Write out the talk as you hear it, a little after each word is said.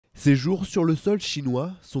Ces jours sur le sol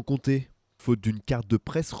chinois sont comptés. Faute d'une carte de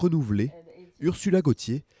presse renouvelée, Ursula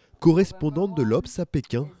Gauthier, correspondante de l'Obs à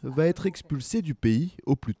Pékin, va être expulsée du pays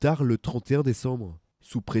au plus tard le 31 décembre.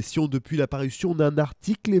 Sous pression depuis la parution d'un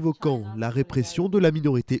article évoquant la répression de la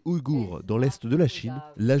minorité ouïghoure dans l'est de la Chine,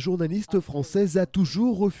 la journaliste française a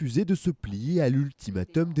toujours refusé de se plier à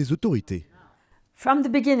l'ultimatum des autorités. From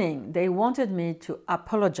the beginning, they wanted me to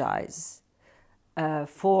apologize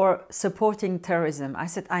for supporting terrorism. I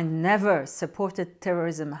said, I never supported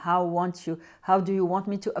terrorism. How do you want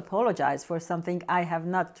me to apologize for something I have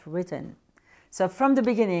not written? So from the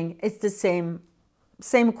beginning, it's the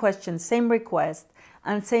same question, same request,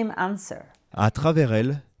 and same answer. À travers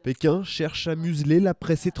elle, Pékin cherche à museler la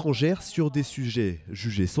presse étrangère sur des sujets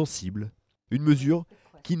jugés sensibles. Une mesure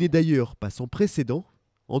qui n'est d'ailleurs pas sans précédent.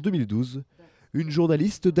 En 2012, une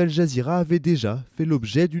journaliste d'Al Jazeera avait déjà fait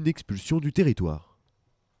l'objet d'une expulsion du territoire.